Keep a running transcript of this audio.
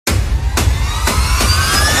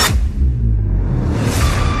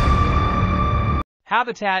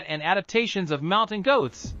Habitat and adaptations of mountain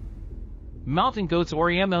goats. Mountain goats,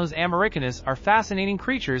 Oriemos americanus, are fascinating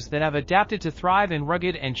creatures that have adapted to thrive in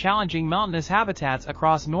rugged and challenging mountainous habitats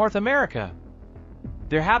across North America.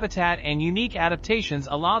 Their habitat and unique adaptations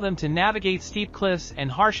allow them to navigate steep cliffs and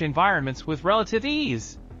harsh environments with relative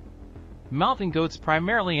ease. Mountain goats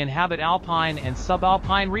primarily inhabit alpine and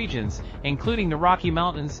subalpine regions, including the Rocky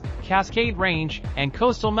Mountains, Cascade Range, and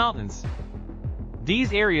coastal mountains.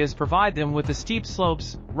 These areas provide them with the steep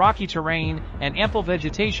slopes, rocky terrain, and ample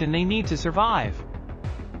vegetation they need to survive.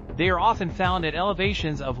 They are often found at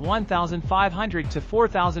elevations of 1,500 to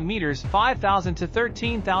 4,000 meters, 5,000 to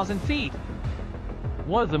 13,000 feet.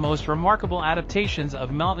 One of the most remarkable adaptations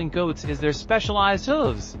of mountain goats is their specialized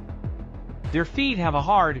hooves. Their feet have a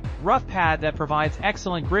hard, rough pad that provides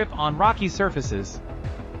excellent grip on rocky surfaces.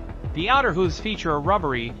 The outer hooves feature a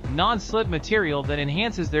rubbery, non-slip material that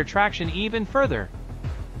enhances their traction even further.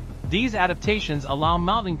 These adaptations allow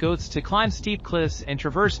mountain goats to climb steep cliffs and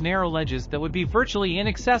traverse narrow ledges that would be virtually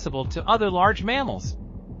inaccessible to other large mammals.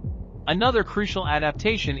 Another crucial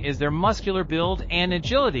adaptation is their muscular build and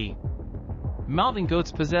agility. Mountain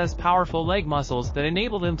goats possess powerful leg muscles that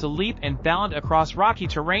enable them to leap and bound across rocky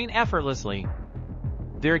terrain effortlessly.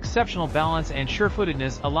 Their exceptional balance and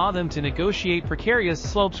sure-footedness allow them to negotiate precarious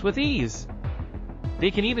slopes with ease.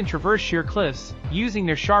 They can even traverse sheer cliffs, using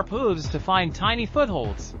their sharp hooves to find tiny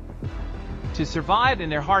footholds. To survive in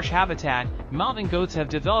their harsh habitat, mountain goats have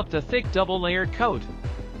developed a thick double-layered coat.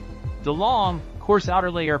 The long, coarse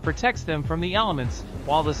outer layer protects them from the elements,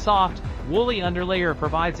 while the soft, woolly underlayer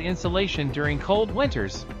provides insulation during cold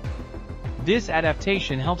winters. This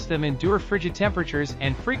adaptation helps them endure frigid temperatures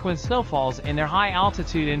and frequent snowfalls in their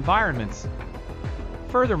high-altitude environments.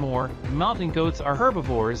 Furthermore, mountain goats are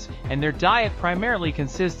herbivores, and their diet primarily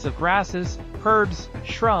consists of grasses, herbs,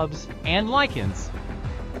 shrubs, and lichens.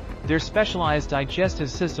 Their specialized digestive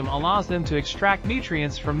system allows them to extract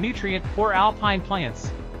nutrients from nutrient-poor alpine plants.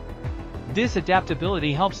 This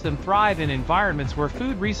adaptability helps them thrive in environments where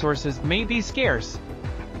food resources may be scarce.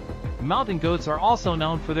 Mountain goats are also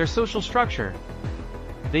known for their social structure.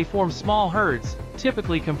 They form small herds,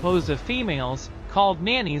 typically composed of females, called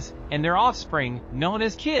nannies, and their offspring, known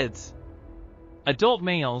as kids. Adult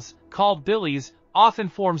males, called billies, often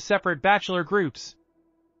form separate bachelor groups.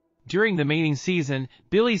 During the mating season,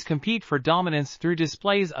 billies compete for dominance through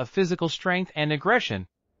displays of physical strength and aggression.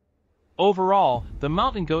 Overall, the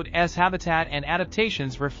mountain goat's habitat and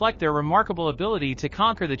adaptations reflect their remarkable ability to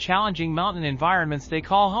conquer the challenging mountain environments they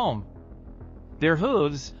call home. Their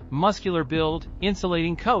hooves, muscular build,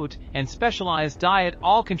 insulating coat, and specialized diet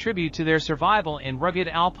all contribute to their survival in rugged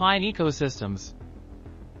alpine ecosystems.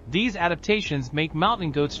 These adaptations make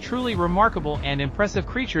mountain goats truly remarkable and impressive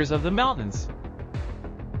creatures of the mountains.